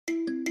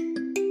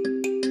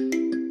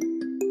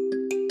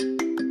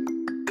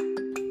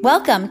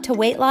Welcome to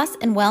Weight Loss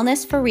and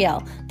Wellness for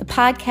Real, the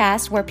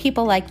podcast where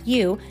people like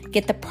you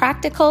get the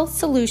practical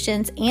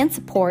solutions and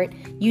support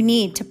you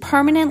need to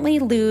permanently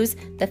lose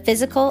the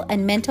physical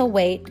and mental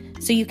weight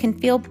so you can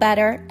feel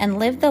better and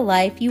live the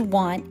life you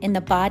want in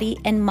the body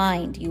and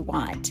mind you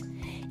want.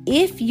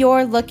 If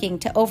you're looking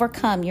to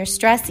overcome your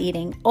stress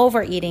eating,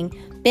 overeating,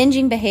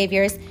 binging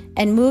behaviors,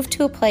 and move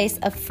to a place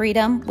of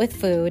freedom with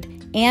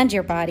food and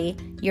your body,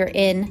 you're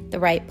in the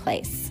right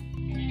place.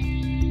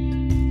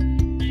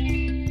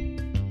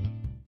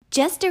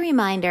 Just a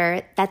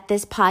reminder that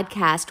this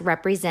podcast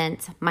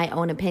represents my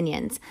own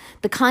opinions.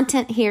 The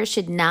content here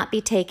should not be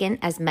taken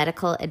as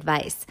medical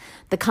advice.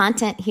 The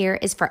content here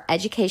is for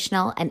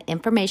educational and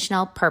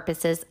informational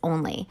purposes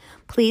only.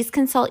 Please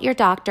consult your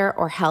doctor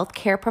or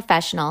healthcare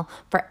professional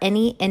for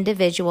any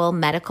individual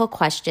medical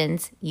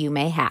questions you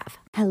may have.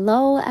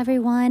 Hello,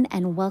 everyone,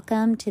 and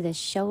welcome to the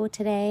show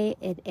today.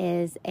 It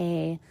is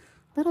a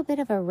little bit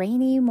of a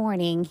rainy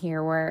morning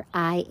here where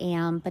I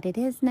am, but it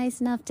is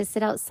nice enough to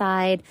sit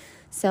outside.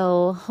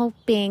 So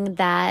hoping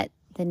that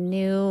the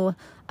new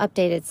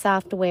updated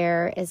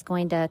software is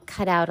going to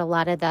cut out a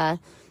lot of the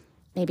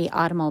maybe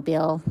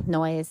automobile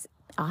noise.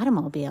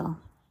 Automobile?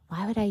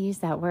 Why would I use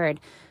that word?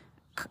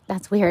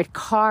 That's weird.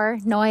 Car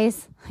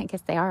noise. I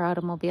guess they are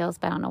automobiles,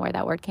 but I don't know where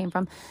that word came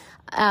from.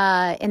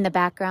 In the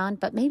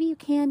background, but maybe you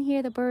can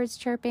hear the birds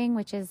chirping,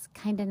 which is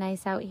kind of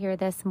nice out here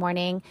this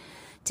morning.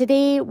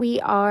 Today, we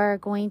are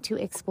going to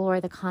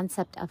explore the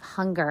concept of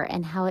hunger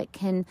and how it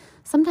can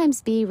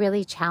sometimes be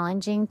really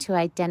challenging to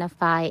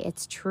identify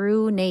its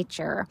true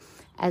nature,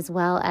 as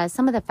well as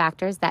some of the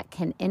factors that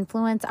can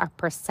influence our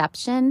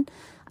perception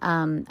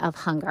of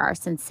hunger, our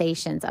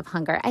sensations of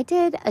hunger. I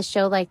did a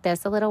show like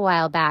this a little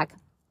while back,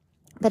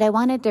 but I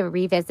wanted to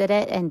revisit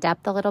it in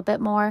depth a little bit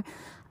more.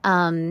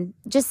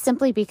 Just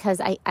simply because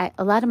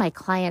a lot of my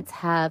clients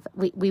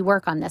we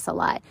work on this a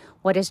lot.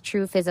 What is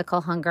true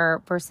physical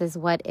hunger versus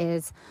what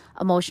is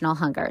emotional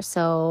hunger?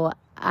 So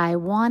I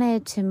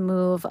wanted to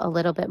move a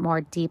little bit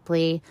more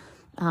deeply,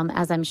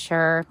 as I'm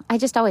sure, I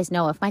just always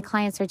know if my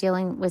clients are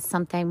dealing with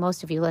something,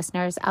 most of you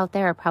listeners out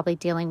there are probably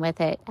dealing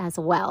with it as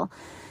well.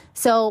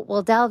 So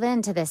we'll delve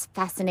into this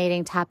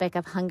fascinating topic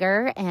of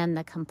hunger and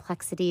the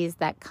complexities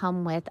that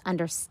come with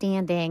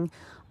understanding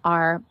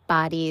our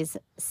body's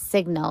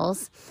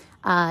signals.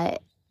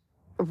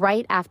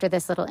 Right after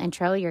this little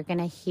intro, you're going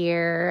to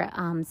hear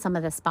some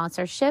of the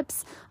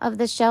sponsorships of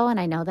the show. And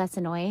I know that's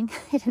annoying.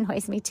 It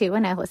annoys me too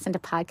when I listen to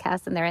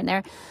podcasts and they're in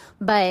there.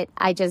 But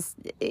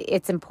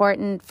it's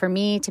important for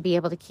me to be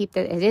able to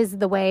it is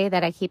the way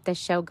that I keep this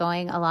show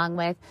going, along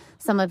with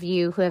some of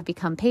you who have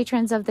become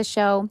patrons of the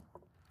show.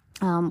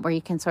 Where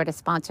you can sort of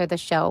sponsor the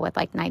show with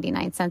like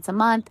 99 cents a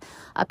month,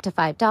 up to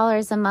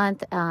 $5 a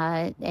month.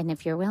 And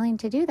if you're willing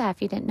to do that,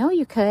 if you didn't know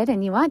you could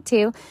and you want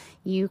to,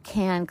 you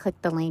can click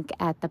the link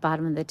at the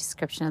bottom of the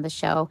description of the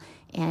show,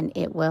 and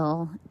it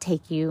will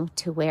take you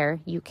to where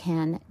you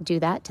can do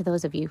that. To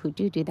those of you who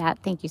do that,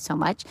 thank you so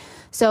much.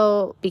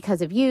 So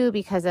because of you,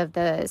 because of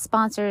the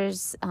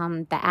sponsors,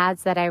 the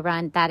ads that I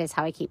run, that is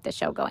how I keep the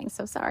show going.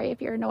 So sorry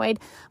if you're annoyed.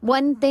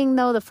 One thing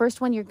though, the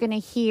first one you're going to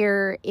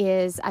hear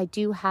is I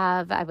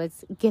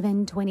was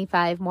given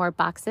 25 more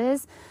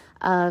boxes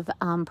of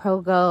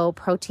ProGo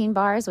protein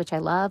bars, which I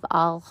love,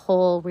 all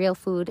whole real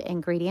food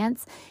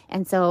ingredients.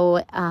 And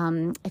so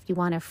if you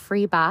want a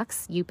free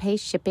box, you pay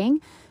shipping.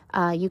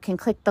 You can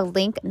click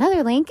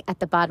another link at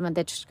the bottom of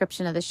the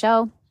description of the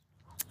show.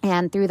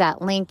 And through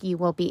that link, you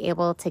will be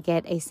able to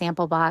get a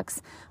sample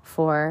box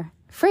for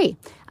free.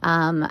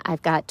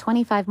 I've got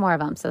 25 more of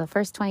them. So the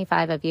first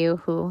 25 of you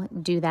who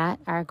do that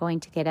are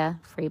going to get a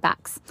free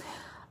box.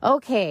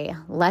 Okay,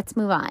 let's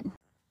move on.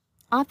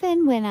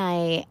 Often when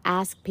I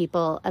ask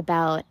people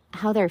about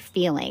how they're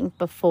feeling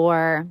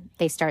before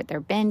they start their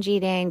binge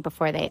eating,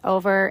 before they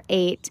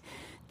overate,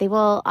 they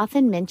will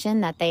often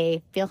mention that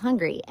they feel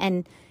hungry.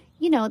 And,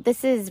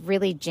 this is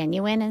really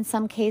genuine in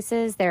some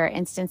cases. There are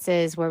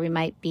instances where we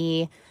might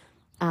be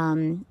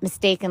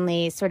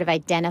mistakenly sort of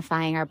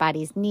identifying our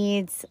body's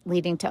needs,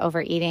 leading to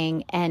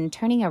overeating and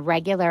turning a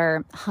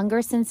regular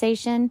hunger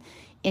sensation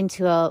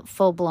into a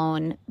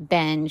full-blown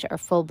binge or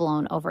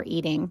full-blown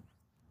overeating.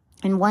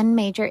 And one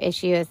major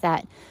issue is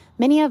that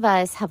many of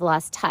us have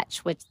lost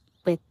touch with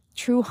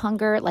true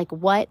hunger, like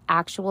what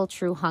actual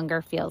true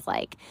hunger feels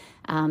like.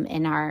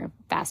 In our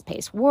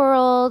fast-paced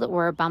world,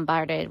 we're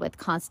bombarded with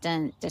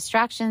constant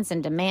distractions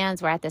and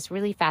demands. We're at this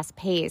really fast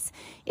pace.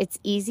 It's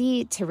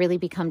easy to really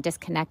become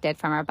disconnected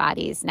from our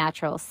body's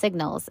natural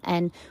signals,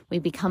 and we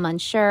become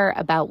unsure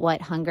about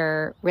what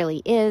hunger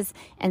really is.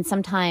 And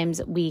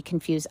sometimes we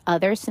confuse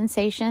other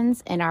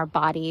sensations in our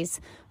bodies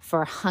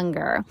for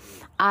hunger.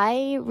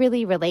 I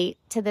really relate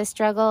to this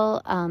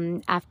struggle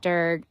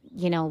after,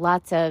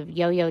 lots of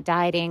yo-yo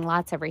dieting,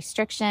 lots of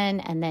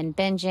restriction, and then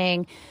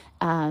binging.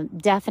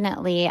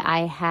 Definitely,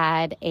 I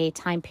had a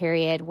time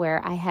period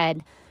where I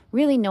had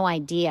really no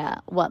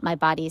idea what my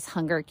body's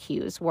hunger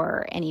cues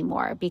were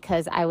anymore,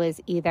 because I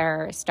was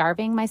either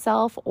starving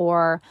myself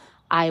or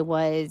I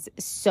was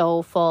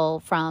so full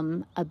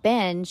from a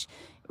binge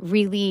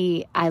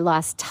really, I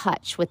lost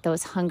touch with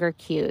those hunger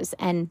cues,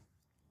 and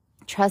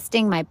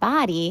trusting my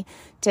body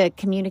to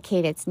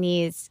communicate its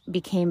needs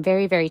became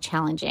very, very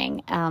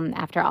challenging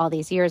after all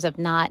these years of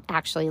not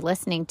actually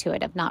listening to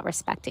it, of not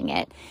respecting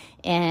it.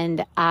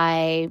 And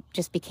I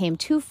just became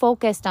too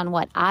focused on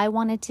what I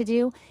wanted to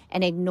do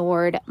and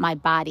ignored my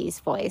body's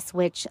voice,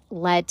 which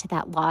led to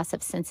that loss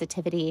of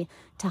sensitivity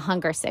to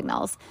hunger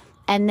signals.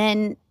 And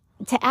then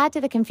to add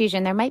to the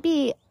confusion, there might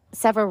be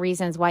several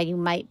reasons why you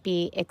might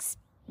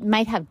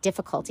have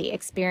difficulty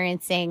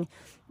experiencing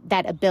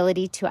that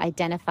ability to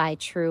identify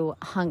true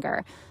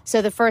hunger.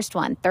 So the first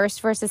one, thirst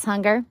versus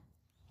hunger.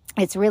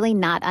 It's really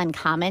not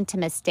uncommon to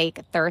mistake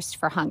thirst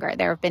for hunger.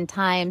 There have been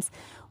times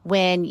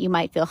when you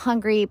might feel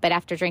hungry, but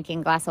after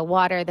drinking a glass of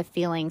water, the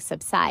feeling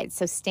subsides.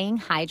 So staying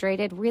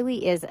hydrated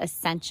really is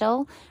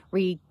essential,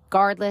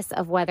 regardless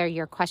of whether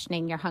you're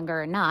questioning your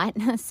hunger or not.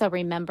 So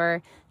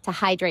remember to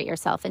hydrate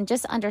yourself, and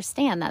just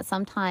understand that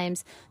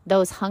sometimes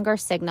those hunger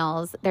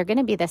signals, they're going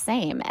to be the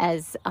same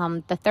as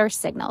the thirst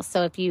signals.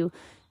 So if you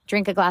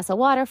drink a glass of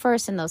water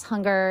first and those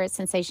hunger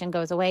sensation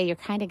goes away, you're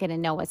kind of going to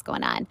know what's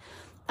going on.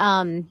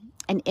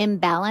 An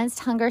imbalanced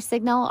hunger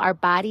signal, our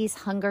body's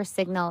hunger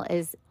signal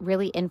is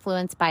really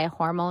influenced by a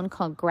hormone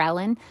called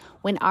ghrelin.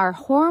 When our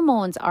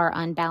hormones are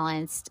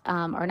unbalanced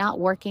or not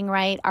working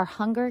right, our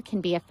hunger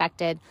can be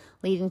affected,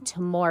 leading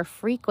to more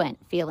frequent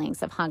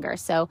feelings of hunger.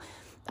 So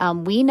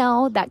we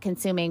know that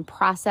consuming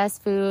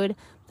processed food,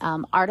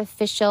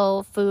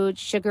 artificial food,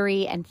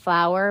 sugary and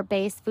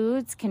flour-based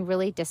foods can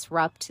really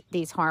disrupt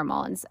these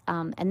hormones.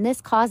 And this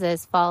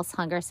causes false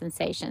hunger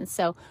sensations.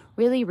 So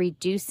really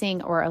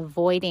reducing or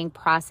avoiding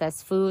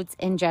processed foods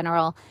in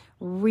general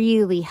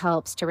really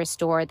helps to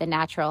restore the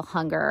natural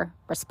hunger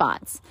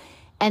response.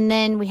 And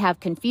then we have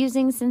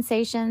confusing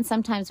sensations.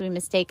 Sometimes we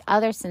mistake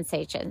other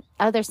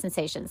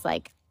sensations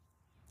like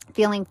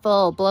feeling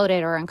full,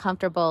 bloated, or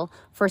uncomfortable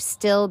for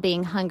still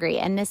being hungry.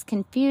 And this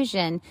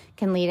confusion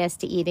can lead us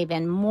to eat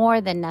even more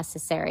than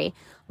necessary,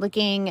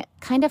 looking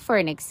kind of for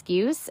an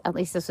excuse, at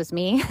least this was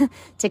me,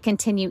 to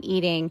continue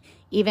eating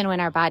even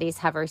when our bodies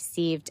have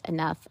received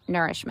enough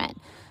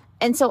nourishment.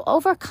 And so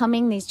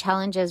overcoming these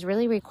challenges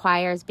really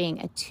requires being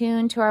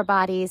attuned to our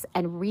bodies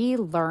and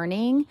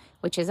relearning,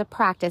 which is a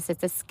practice,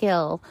 it's a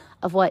skill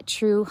of what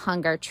true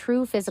hunger,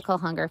 true physical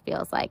hunger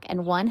feels like.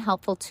 And one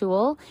helpful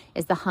tool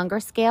is the hunger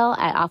scale.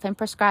 I often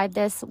prescribe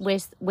this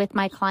with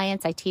my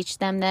clients. I teach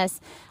them this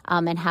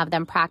and have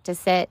them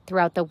practice it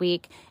throughout the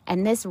week.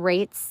 And this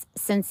rates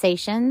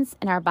sensations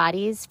in our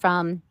bodies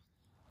from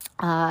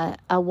a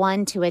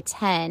 1 to a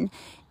 10.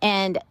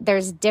 And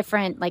there's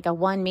different, like a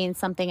 1 means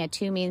something, a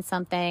 2 means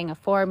something, a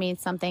 4 means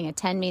something, a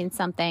 10 means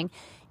something.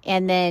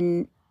 And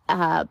then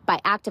by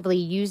actively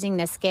using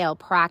this scale,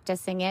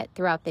 practicing it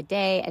throughout the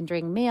day and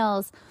during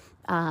meals,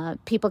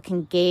 people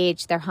can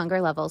gauge their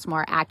hunger levels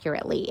more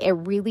accurately. It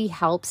really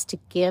helps to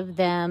give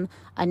them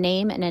a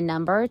name and a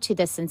number to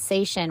the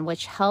sensation,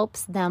 which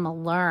helps them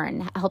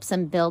learn, helps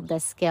them build the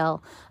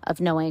skill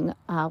of knowing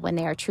when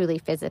they are truly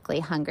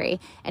physically hungry.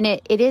 And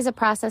it is a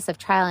process of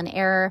trial and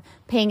error,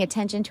 paying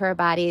attention to our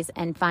bodies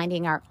and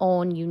finding our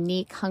own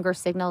unique hunger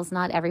signals.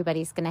 Not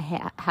everybody's going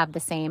to have the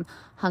same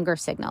hunger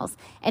signals.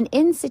 And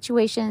in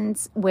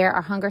situations where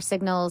our hunger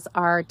signals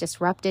are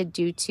disrupted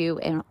due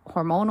to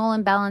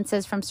hormonal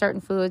imbalances from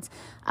certain foods,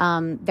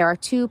 there are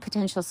 2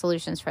 potential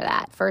solutions for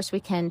that. First,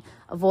 we can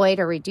avoid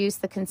or reduce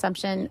the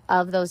consumption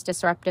of those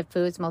disruptive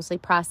foods, mostly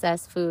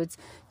processed foods,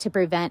 to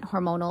prevent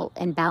hormonal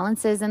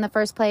imbalances in the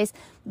first place.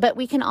 But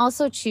we can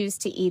also choose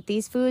to eat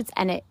these foods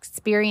and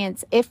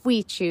experience, if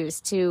we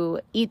choose to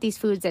eat these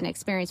foods and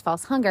experience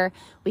false hunger,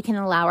 we can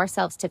allow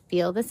ourselves to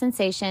feel the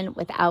sensation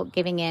without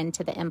giving in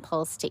to the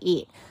impulse to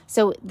eat.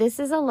 So this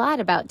is a lot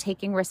about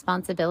taking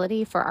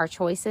responsibility for our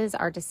choices,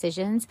 our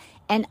decisions,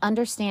 and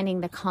understanding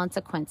the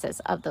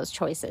consequences of those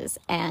choices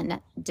and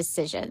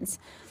decisions.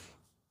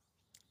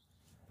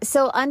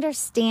 So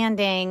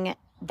understanding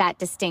that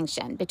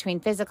distinction between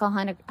physical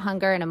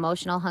hunger and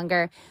emotional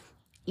hunger,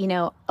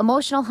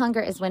 emotional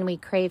hunger is when we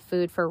crave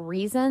food for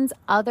reasons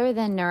other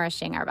than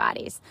nourishing our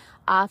bodies.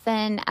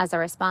 Often as a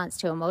response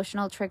to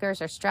emotional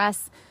triggers or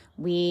stress,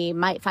 we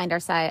might find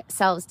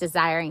ourselves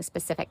desiring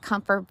specific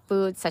comfort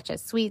foods such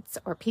as sweets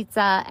or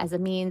pizza as a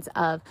means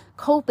of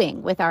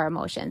coping with our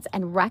emotions.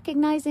 And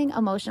recognizing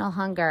emotional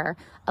hunger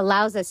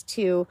allows us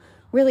to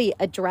really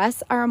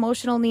address our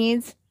emotional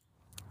needs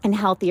in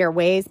healthier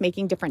ways,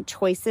 making different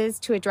choices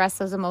to address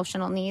those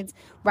emotional needs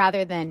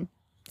rather than,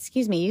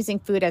 using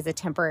food as a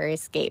temporary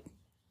escape.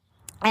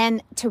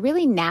 And to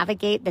really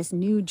navigate this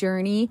new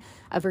journey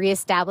of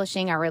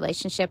reestablishing our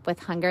relationship with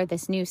hunger,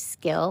 this new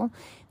skill,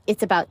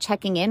 it's about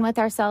checking in with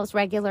ourselves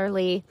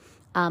regularly,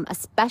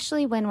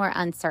 especially when we're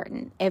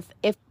uncertain. If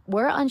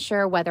we're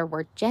unsure whether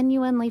we're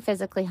genuinely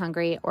physically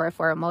hungry or if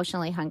we're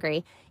emotionally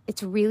hungry,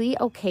 it's really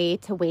okay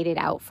to wait it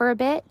out for a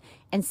bit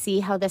and see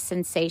how the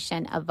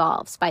sensation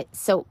evolves. By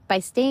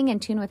staying in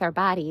tune with our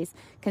bodies,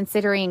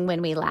 considering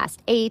when we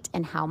last ate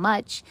and how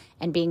much,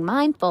 and being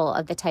mindful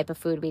of the type of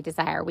food we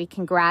desire, we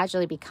can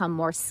gradually become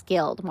more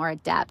skilled, more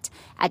adept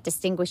at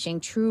distinguishing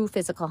true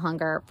physical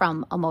hunger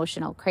from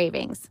emotional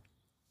cravings.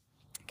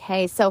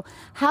 Okay, so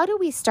how do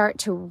we start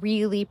to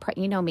really,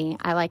 you know me,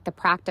 I like the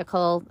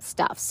practical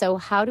stuff. So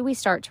how do we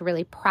start to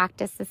really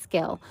practice the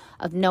skill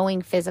of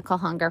knowing physical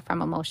hunger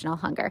from emotional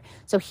hunger?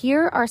 So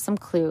here are some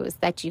clues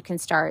that you can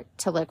start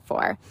to look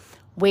for.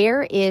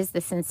 Where is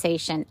the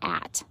sensation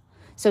at?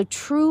 So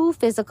true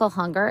physical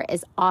hunger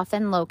is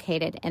often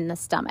located in the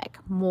stomach.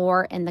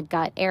 More in the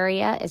gut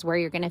area is where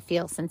you're going to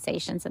feel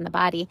sensations in the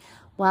body,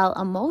 while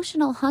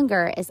emotional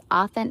hunger is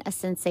often a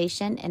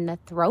sensation in the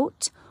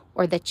throat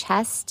or the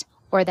chest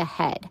or the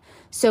head.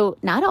 So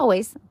not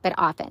always, but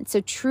often. So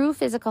true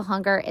physical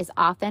hunger is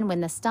often when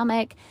the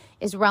stomach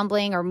is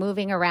rumbling or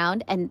moving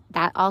around, and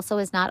that also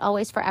is not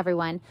always for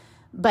everyone.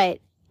 But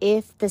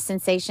if the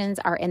sensations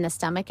are in the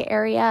stomach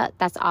area,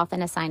 that's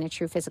often a sign of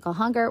true physical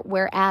hunger.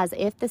 Whereas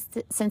if the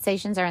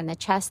sensations are in the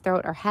chest,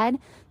 throat, or head,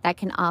 that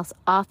can also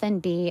often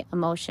be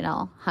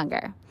emotional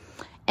hunger.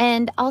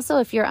 And also,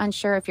 if you're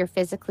unsure if you're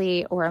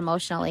physically or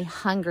emotionally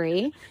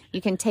hungry,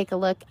 you can take a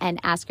look and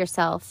ask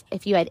yourself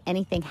if you had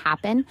anything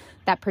happen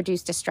that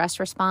produced a stress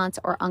response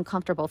or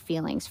uncomfortable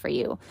feelings for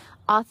you.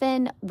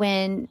 Often,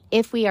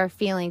 if we are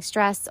feeling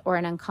stress or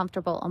an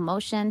uncomfortable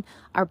emotion,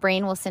 our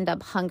brain will send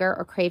up hunger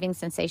or craving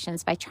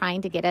sensations by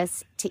trying to get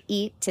us to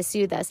eat to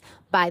soothe us.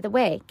 By the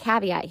way,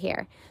 caveat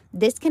here,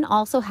 this can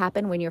also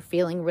happen when you're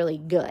feeling really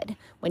good,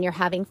 when you're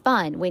having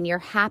fun, when you're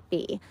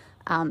happy.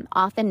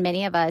 Often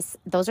many of us,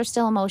 those are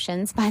still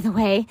emotions, by the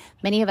way,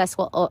 many of us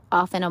will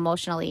often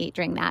emotionally eat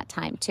during that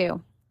time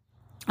too.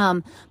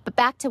 But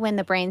back to when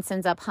the brain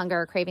sends up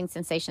hunger or craving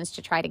sensations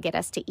to try to get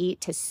us to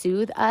eat, to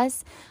soothe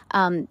us,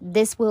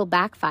 this will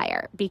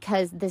backfire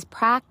because this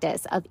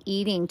practice of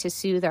eating to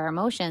soothe our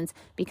emotions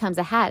becomes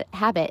a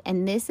habit.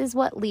 And this is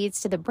what leads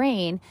to the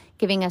brain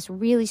giving us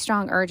really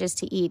strong urges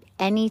to eat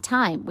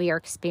anytime we are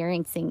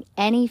experiencing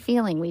any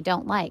feeling we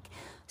don't like.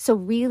 So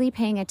really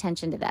paying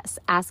attention to this.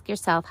 Ask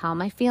yourself, how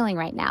am I feeling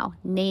right now?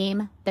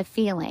 Name the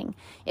feeling.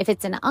 If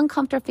it's an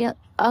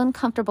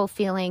uncomfortable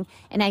feeling,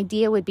 an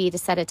idea would be to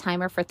set a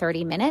timer for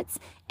 30 minutes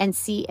and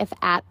see if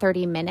at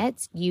 30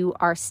 minutes you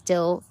are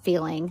still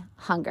feeling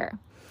hunger.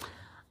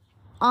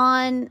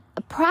 On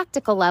a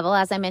practical level,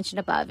 as I mentioned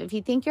above, if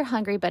you think you're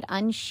hungry but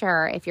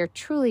unsure if you're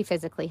truly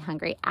physically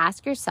hungry,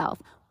 ask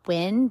yourself,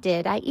 when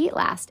did I eat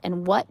last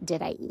and what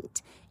did I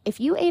eat? If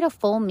you ate a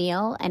full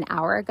meal an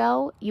hour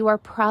ago, you are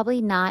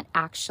probably not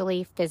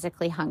actually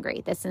physically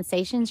hungry. The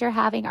sensations you're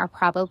having are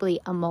probably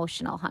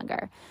emotional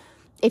hunger.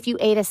 If you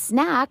ate a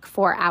snack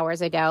 4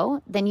 hours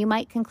ago, then you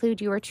might conclude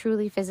you are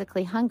truly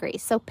physically hungry.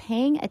 So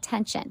paying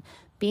attention,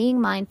 being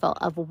mindful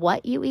of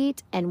what you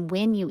eat and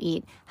when you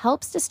eat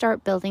helps to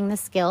start building the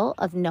skill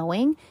of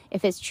knowing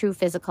if it's true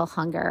physical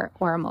hunger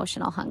or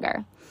emotional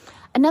hunger.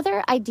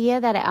 Another idea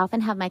that I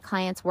often have my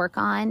clients work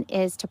on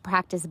is to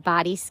practice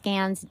body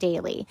scans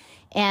daily.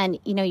 And,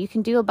 you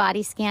can do a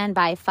body scan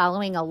by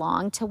following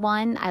along to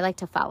one. I like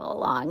to follow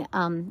along.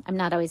 I'm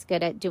not always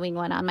good at doing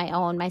one on my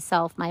own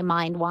myself. My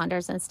mind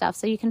wanders and stuff.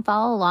 So you can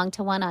follow along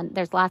to one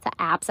there's lots of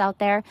apps out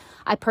there.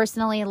 I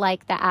personally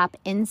like the app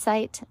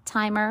Insight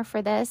Timer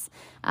for this.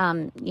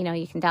 You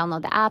can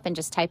download the app and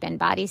just type in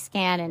body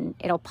scan and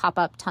it'll pop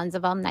up tons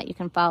of them that you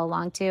can follow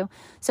along to.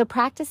 So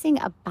practicing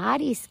a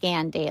body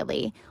scan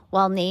daily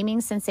while naming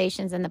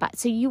sensations in the body.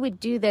 So you would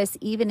do this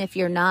even if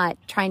you're not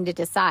trying to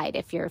decide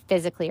if you're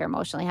physically or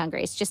emotionally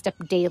hungry. It's just a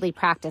daily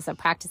practice of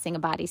practicing a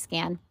body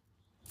scan.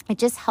 It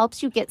just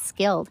helps you get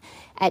skilled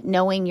at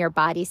knowing your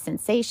body's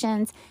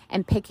sensations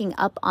and picking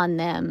up on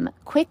them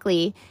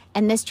quickly.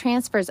 And this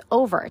transfers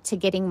over to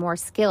getting more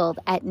skilled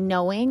at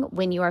knowing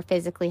when you are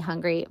physically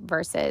hungry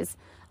versus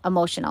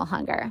emotional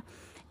hunger.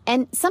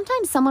 And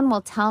sometimes someone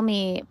will tell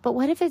me, but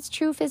what if it's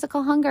true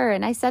physical hunger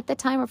and I set the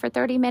timer for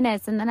 30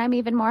 minutes and then I'm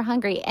even more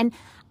hungry? And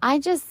I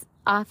just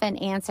often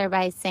answer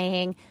by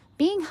saying,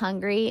 being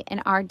hungry in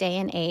our day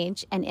and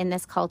age and in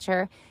this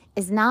culture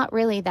is not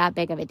really that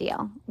big of a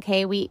deal.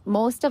 Okay,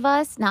 most of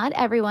us, not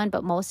everyone,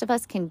 but most of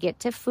us can get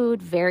to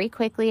food very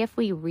quickly if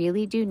we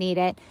really do need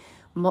it.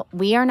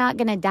 We are not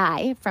going to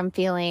die from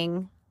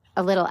feeling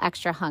a little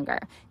extra hunger.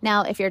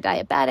 Now, if you're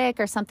diabetic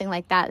or something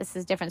like that, this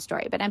is a different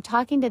story. But I'm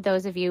talking to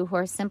those of you who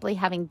are simply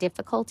having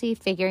difficulty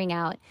figuring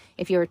out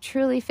if you're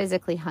truly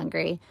physically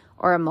hungry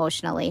or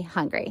emotionally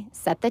hungry.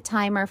 Set the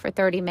timer for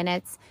 30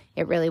 minutes.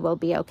 It really will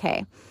be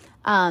okay.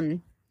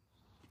 Another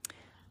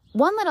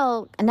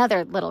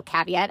little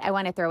caveat I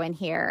want to throw in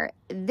here.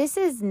 This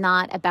is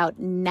not about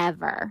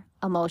never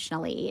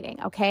emotionally eating,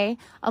 okay?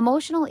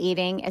 Emotional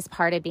eating is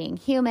part of being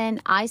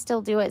human. I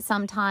still do it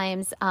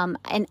sometimes.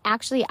 And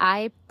actually,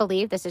 I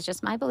believe, this is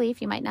just my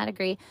belief, you might not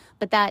agree,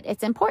 but that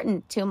it's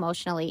important to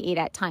emotionally eat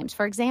at times.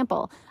 For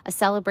example, a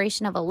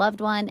celebration of a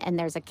loved one and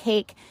there's a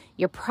cake.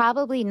 You're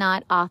probably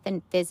not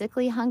often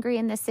physically hungry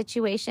in this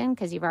situation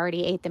because you've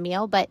already ate the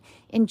meal, but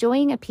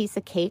enjoying a piece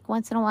of cake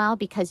once in a while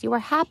because you are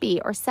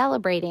happy or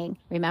celebrating,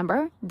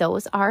 remember,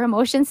 those are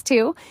emotions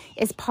too,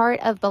 is part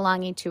of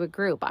belonging to a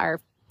group. Our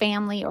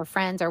family or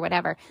friends or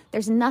whatever.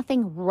 There's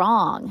nothing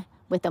wrong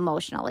with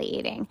emotionally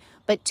eating,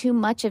 but too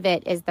much of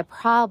it is the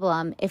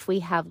problem. If we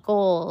have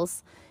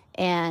goals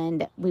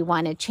and we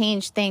want to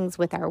change things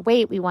with our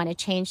weight, we want to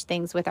change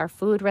things with our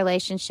food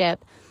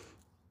relationship,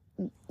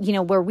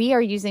 where we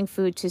are using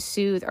food to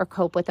soothe or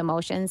cope with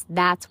emotions,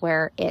 that's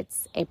where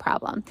it's a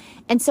problem.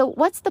 And so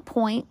what's the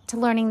point to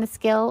learning the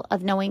skill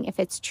of knowing if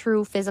it's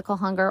true physical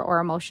hunger or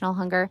emotional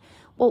hunger?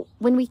 Well,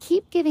 when we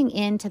keep giving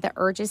in to the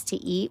urges to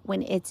eat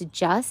when it's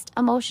just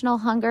emotional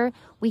hunger,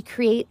 we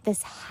create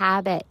this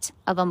habit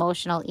of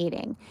emotional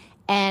eating.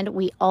 And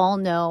we all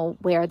know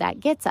where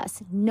that gets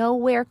us,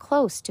 nowhere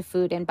close to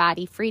food and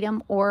body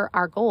freedom or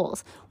our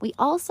goals. We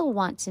also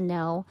want to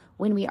know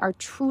when we are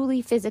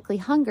truly physically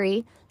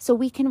hungry so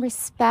we can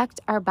respect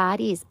our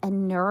bodies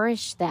and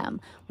nourish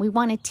them. We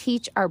want to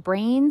teach our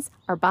brains,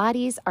 our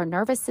bodies, our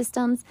nervous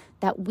systems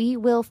that we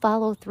will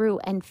follow through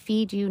and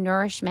feed you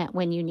nourishment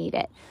when you need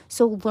it.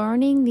 So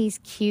learning these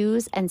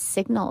cues and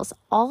signals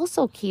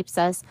also keeps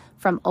us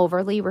from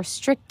overly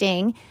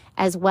restricting,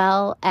 as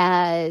well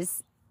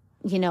as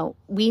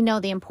we know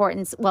the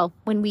importance,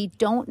 when we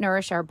don't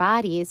nourish our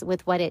bodies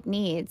with what it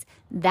needs,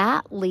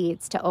 that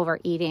leads to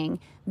overeating,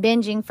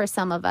 binging for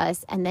some of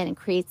us, and then it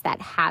creates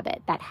that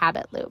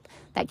habit loop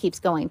that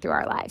keeps going through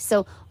our lives.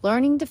 So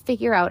learning to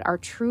figure out our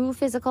true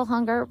physical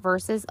hunger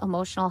versus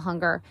emotional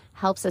hunger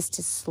helps us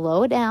to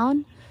slow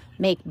down,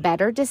 make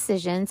better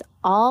decisions,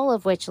 all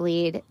of which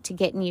lead to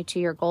getting you to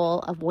your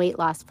goal of weight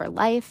loss for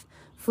life,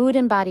 food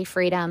and body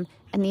freedom,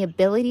 and the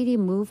ability to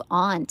move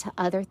on to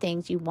other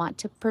things you want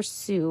to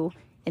pursue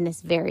in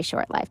this very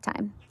short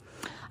lifetime.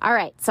 All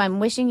right, so I'm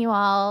wishing you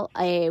all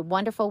a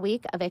wonderful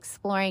week of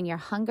exploring your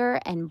hunger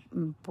and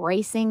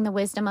embracing the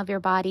wisdom of your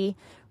body.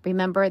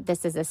 Remember,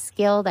 this is a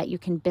skill that you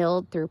can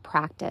build through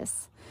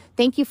practice.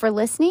 Thank you for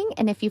listening,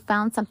 and if you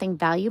found something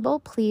valuable,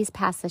 please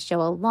pass the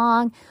show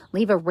along.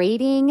 Leave a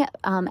rating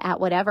at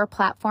whatever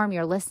platform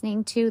you're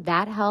listening to.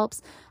 That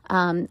helps.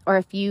 Or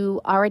if you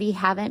already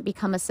haven't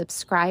become a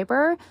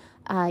subscriber,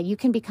 you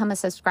can become a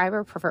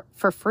subscriber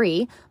for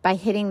free by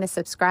hitting the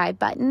subscribe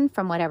button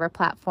from whatever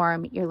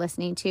platform you're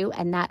listening to,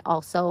 and that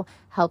also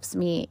helps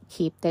me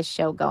keep this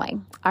show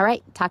going. All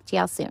right, talk to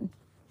y'all soon.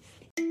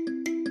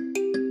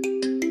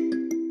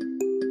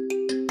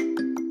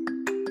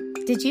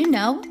 Did you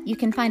know you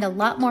can find a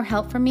lot more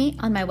help from me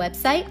on my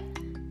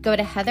website? Go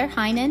to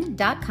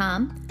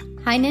heatherheynen.com.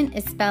 Heynen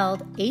is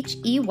spelled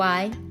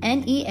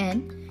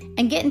Heynen,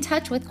 and get in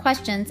touch with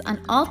questions on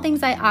all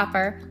things I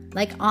offer,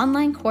 like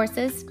online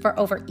courses for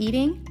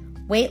overeating,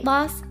 weight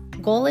loss,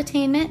 goal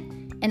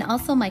attainment, and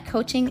also my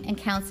coaching and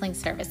counseling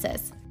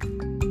services.